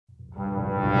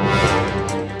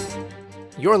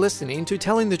You're listening to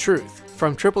Telling the Truth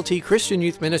from Triple T Christian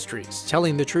Youth Ministries,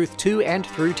 telling the truth to and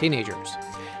through teenagers.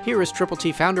 Here is Triple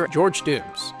T founder George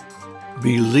Dooms.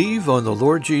 Believe on the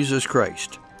Lord Jesus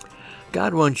Christ.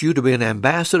 God wants you to be an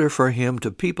ambassador for Him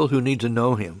to people who need to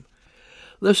know Him.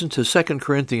 Listen to 2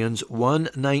 Corinthians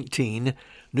 1:19,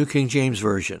 New King James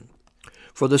Version.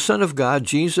 For the Son of God,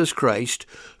 Jesus Christ,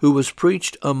 who was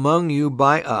preached among you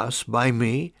by us, by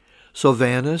me,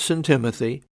 Silvanus and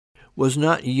Timothy, was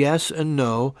not yes and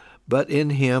no, but in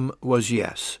Him was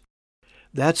yes.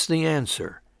 That's the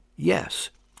answer. Yes.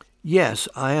 Yes,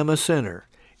 I am a sinner.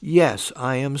 Yes,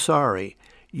 I am sorry.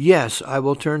 Yes, I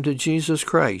will turn to Jesus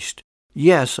Christ.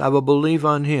 Yes, I will believe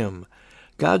on Him.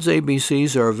 God's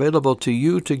ABCs are available to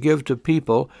you to give to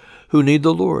people who need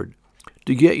the Lord.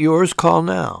 To get yours, call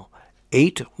now.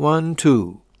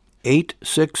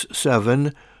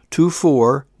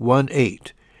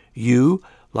 812-867-2418. You,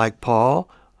 like Paul,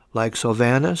 like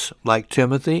Silvanus, like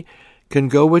Timothy, can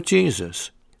go with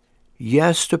Jesus.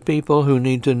 Yes to people who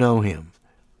need to know Him.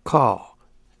 Call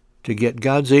to get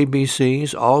God's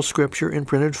ABCs, all Scripture in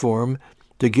printed form,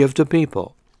 to give to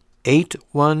people.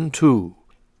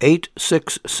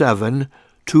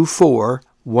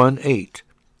 812-867-2418.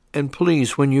 And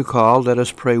please, when you call, let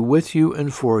us pray with you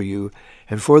and for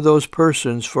those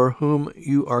persons for whom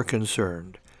you are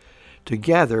concerned.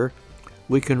 Together,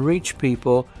 we can reach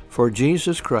people for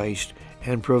Jesus Christ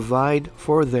and provide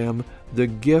for them the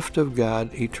gift of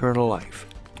God, eternal life.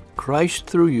 Christ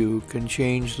through you can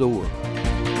change the world.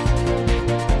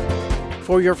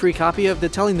 For your free copy of the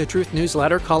Telling the Truth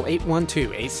newsletter, call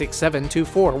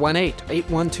 812-867-2418,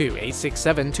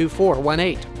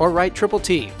 812-867-2418, or write Triple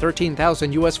T,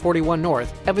 13,000 U.S. 41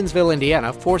 North, Evansville,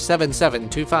 Indiana,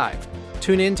 47725.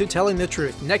 Tune in to Telling the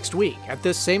Truth next week at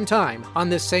this same time on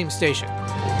this same station.